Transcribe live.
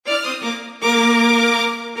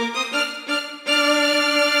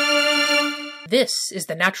This is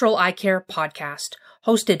the Natural Eye Care Podcast,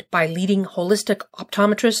 hosted by leading holistic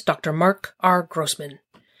optometrist Dr. Mark R. Grossman.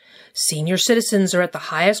 Senior citizens are at the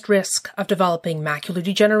highest risk of developing macular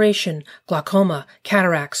degeneration, glaucoma,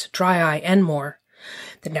 cataracts, dry eye, and more.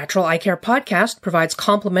 The Natural Eye Care Podcast provides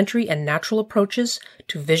complementary and natural approaches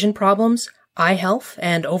to vision problems, eye health,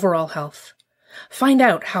 and overall health. Find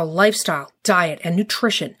out how lifestyle, diet, and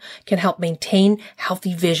nutrition can help maintain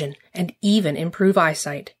healthy vision and even improve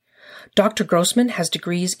eyesight. Dr. Grossman has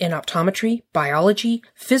degrees in optometry, biology,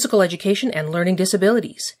 physical education, and learning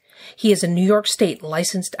disabilities. He is a New York State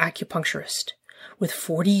licensed acupuncturist. With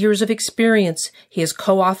 40 years of experience, he has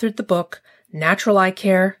co-authored the book, Natural Eye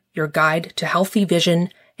Care, Your Guide to Healthy Vision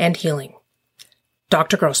and Healing.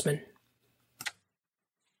 Dr. Grossman.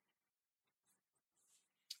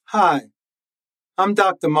 Hi, I'm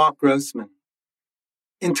Dr. Mark Grossman,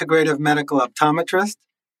 integrative medical optometrist,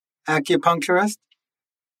 acupuncturist,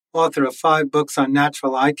 author of 5 books on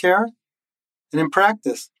natural eye care, and in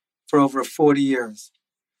practice for over 40 years.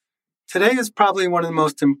 Today is probably one of the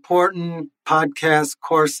most important podcasts,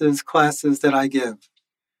 courses, classes that I give.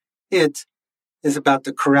 It is about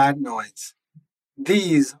the carotenoids.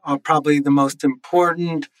 These are probably the most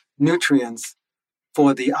important nutrients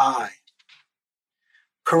for the eye.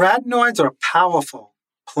 Carotenoids are powerful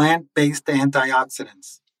plant-based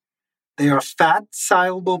antioxidants. They are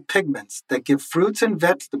fat-soluble pigments that give fruits and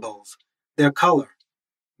vegetables their color,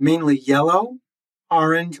 mainly yellow,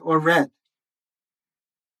 orange, or red.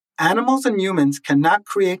 Animals and humans cannot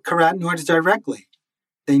create carotenoids directly.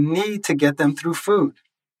 They need to get them through food.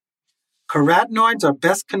 Carotenoids are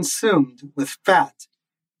best consumed with fat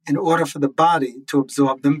in order for the body to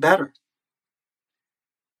absorb them better.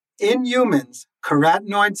 In humans,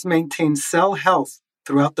 carotenoids maintain cell health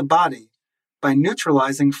throughout the body by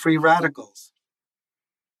neutralizing free radicals,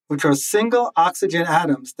 which are single oxygen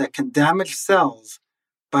atoms that can damage cells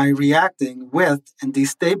by reacting with and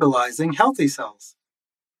destabilizing healthy cells.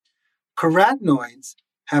 Carotenoids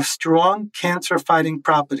have strong cancer-fighting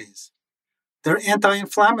properties. They're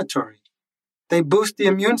anti-inflammatory. They boost the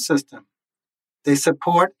immune system. They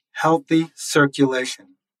support healthy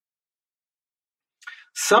circulation.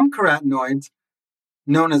 Some carotenoids,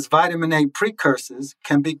 known as vitamin A precursors,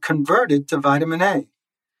 can be converted to vitamin A.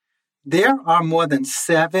 There are more than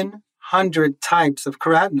 700 types of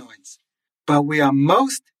carotenoids, but we are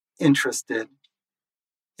most interested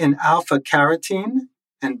in alpha-carotene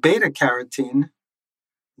and beta-carotene,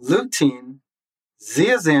 lutein,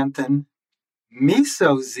 zeaxanthin,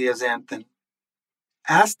 mesozeaxanthin,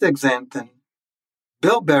 astaxanthin,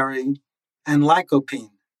 bilberry, and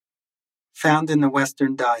lycopene, found in the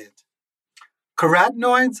Western diet.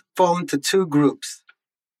 Carotenoids fall into 2 groups: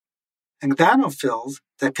 xanthophylls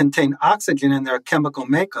that contain oxygen in their chemical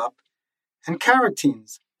makeup, and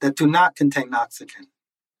carotenes that do not contain oxygen.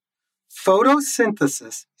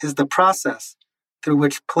 Photosynthesis is the process through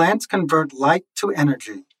which plants convert light to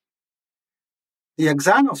energy. The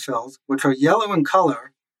xanthophylls, which are yellow in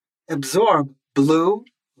color, absorb blue,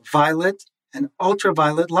 violet, and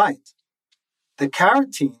ultraviolet light. The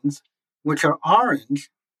carotenes, which are orange,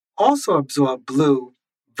 also absorb blue,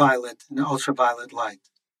 violet, and ultraviolet light.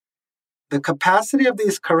 The capacity of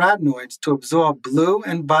these carotenoids to absorb blue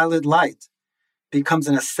and violet light becomes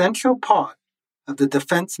an essential part of the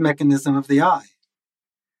defense mechanism of the eye.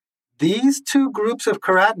 These 2 groups of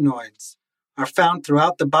carotenoids are found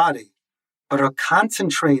throughout the body, but are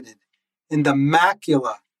concentrated in the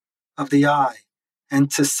macula of the eye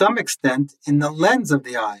and to some extent in the lens of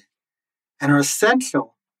the eye, and are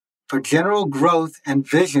essential for general growth and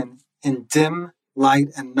vision in dim light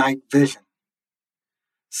and night vision.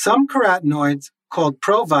 Some carotenoids, called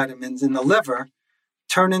provitamins in the liver,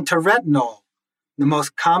 turn into retinol, the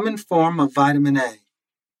most common form of vitamin A.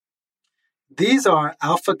 These are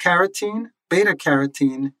alpha-carotene,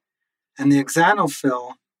 beta-carotene, and the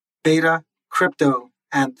xanthophyll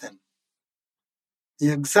beta-cryptoxanthin.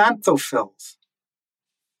 The xanthophylls.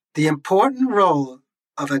 The important role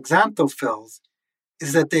of xanthophylls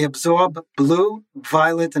is that they absorb blue,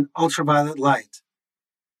 violet, and ultraviolet light.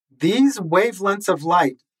 These wavelengths of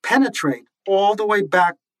light penetrate all the way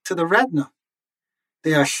back to the retina.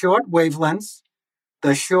 They are short wavelengths.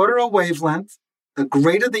 The shorter a wavelength, the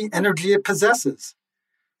greater the energy it possesses.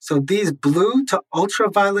 So these blue to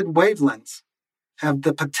ultraviolet wavelengths have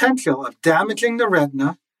the potential of damaging the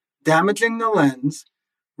retina, damaging the lens,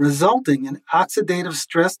 resulting in oxidative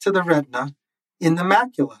stress to the retina in the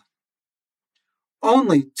macula.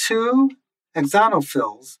 Only 2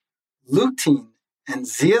 xanthophylls, lutein and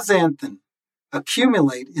zeaxanthin,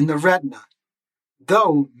 accumulate in the retina,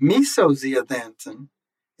 though mesozeaxanthin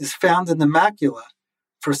is found in the macula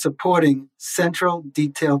for supporting central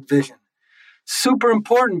detailed vision. Super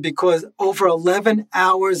important because over 11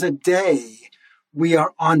 hours a day, we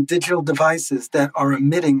are on digital devices that are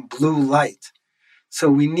emitting blue light. So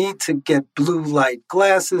we need to get blue light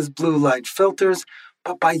glasses, blue light filters,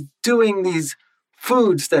 but by doing these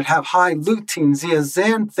foods that have high lutein,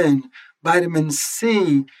 zeaxanthin, vitamin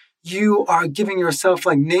C, you are giving yourself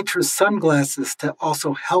like nature's sunglasses to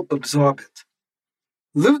also help absorb it.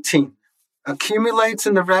 Lutein accumulates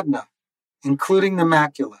in the retina, including the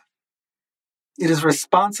macula. It is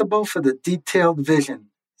responsible for the detailed vision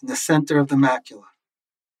in the center of the macula.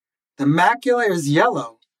 The macula is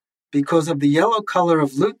yellow because of the yellow color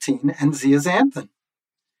of lutein and zeaxanthin.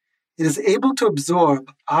 It is able to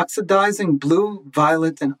absorb oxidizing blue,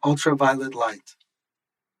 violet, and ultraviolet light.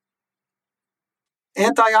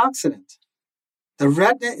 Antioxidant. The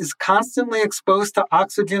retina is constantly exposed to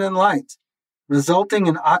oxygen and light, resulting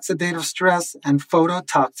in oxidative stress and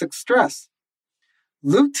phototoxic stress.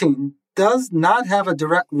 Lutein does not have a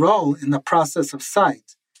direct role in the process of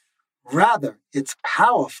sight. Rather, its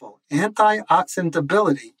powerful antioxidant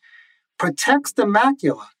ability protects the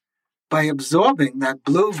macula by absorbing that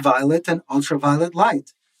blue, violet, and ultraviolet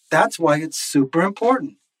light. That's why it's super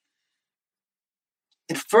important.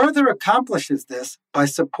 It further accomplishes this by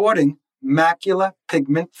supporting macular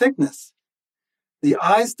pigment thickness, the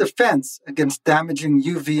eye's defense against damaging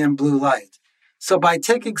UV and blue light. So by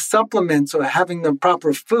taking supplements or having the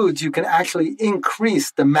proper foods, you can actually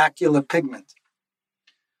increase the macular pigment.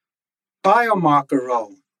 Biomarker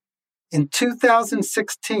role. In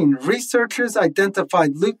 2016, researchers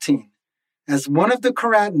identified lutein as one of the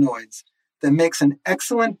carotenoids that makes an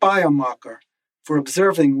excellent biomarker for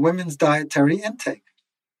observing women's dietary intake.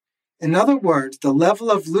 In other words, the level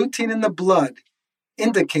of lutein in the blood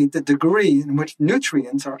indicate the degree in which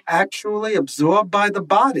nutrients are actually absorbed by the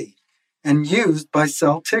body and used by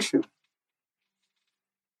cell tissue.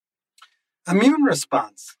 Immune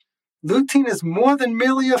response. Lutein is more than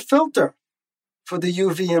merely a filter for the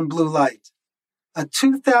UV and blue light. A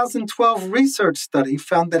 2012 research study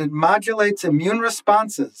found that it modulates immune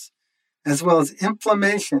responses as well as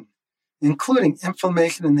inflammation, including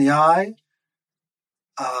inflammation in the eye,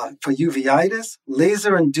 for uveitis,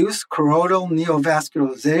 laser-induced choroidal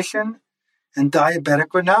neovascularization, and diabetic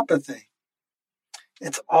retinopathy.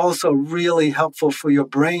 It's also really helpful for your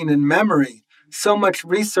brain and memory. So much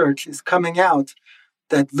research is coming out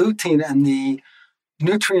that lutein and the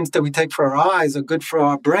nutrients that we take for our eyes are good for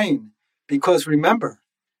our brain. Because remember,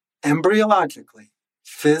 embryologically,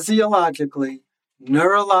 physiologically,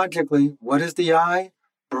 neurologically, what is the eye?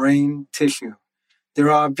 Brain tissue. There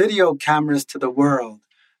are video cameras to the world.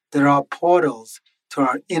 There are portals to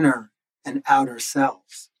our inner and outer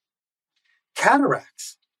selves.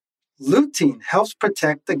 Cataracts. Lutein helps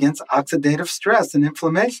protect against oxidative stress and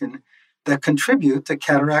inflammation that contribute to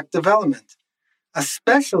cataract development,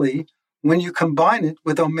 especially when you combine it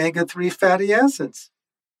with omega-3 fatty acids.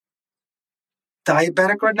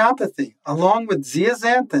 Diabetic retinopathy, along with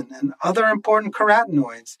zeaxanthin and other important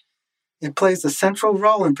carotenoids, it plays a central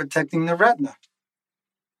role in protecting the retina.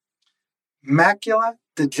 Macular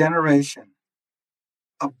degeneration.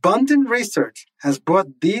 Abundant research has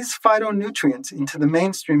brought these phytonutrients into the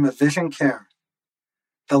mainstream of vision care.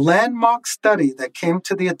 The landmark study that came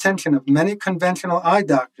to the attention of many conventional eye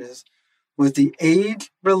doctors was the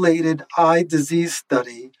age-related eye disease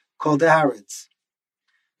study called AREDS.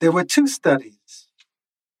 There were two studies,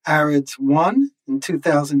 AREDS 1 in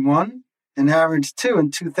 2001 and AREDS 2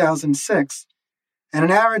 in 2006, and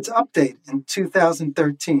an AREDS update in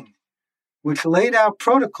 2013, which laid out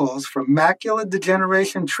protocols for macular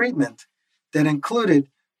degeneration treatment that included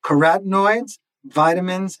carotenoids,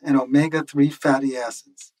 vitamins, and omega-3 fatty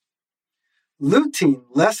acids. Lutein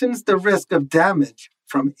lessens the risk of damage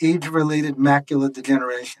from age-related macular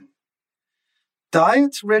degeneration.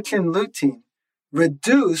 Diets rich in lutein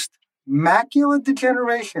reduced macular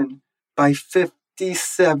degeneration by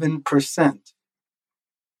 57%.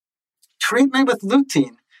 Treatment with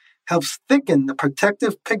lutein helps thicken the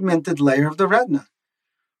protective pigmented layer of the retina.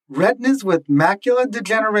 Retinas with macular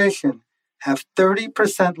degeneration have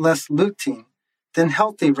 30% less lutein than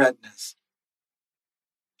healthy retinas.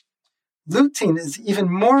 Lutein is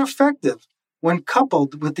even more effective when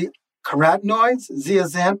coupled with the carotenoids,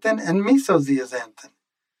 zeaxanthin, and mesozeaxanthin.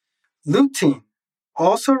 Lutein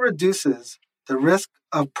also reduces the risk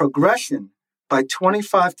of progression by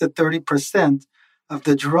 25 to 30% of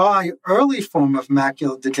the dry early form of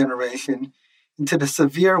macular degeneration into the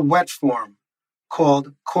severe wet form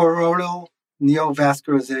called choroidal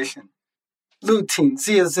neovascularization. Lutein,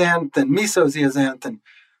 zeaxanthin, mesozeaxanthin,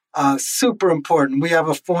 Super important. We have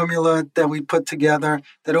a formula that we put together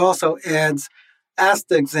that also adds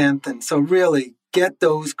astaxanthin. So really get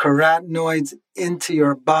those carotenoids into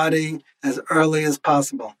your body as early as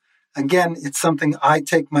possible. Again, it's something I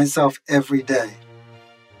take myself every day.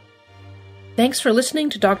 Thanks for listening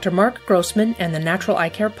to Dr. Mark Grossman and the Natural Eye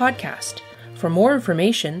Care Podcast. For more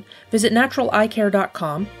information, visit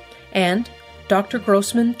naturaleyecare.com and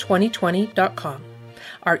drgrossman2020.com.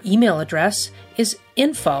 Our email address is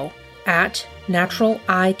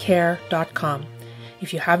info@naturaleyecare.com.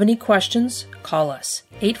 If you have any questions, call us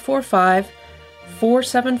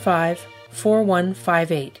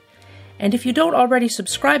 845-475-4158. And if you don't already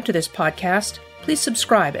subscribe to this podcast, please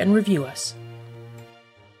subscribe and review us.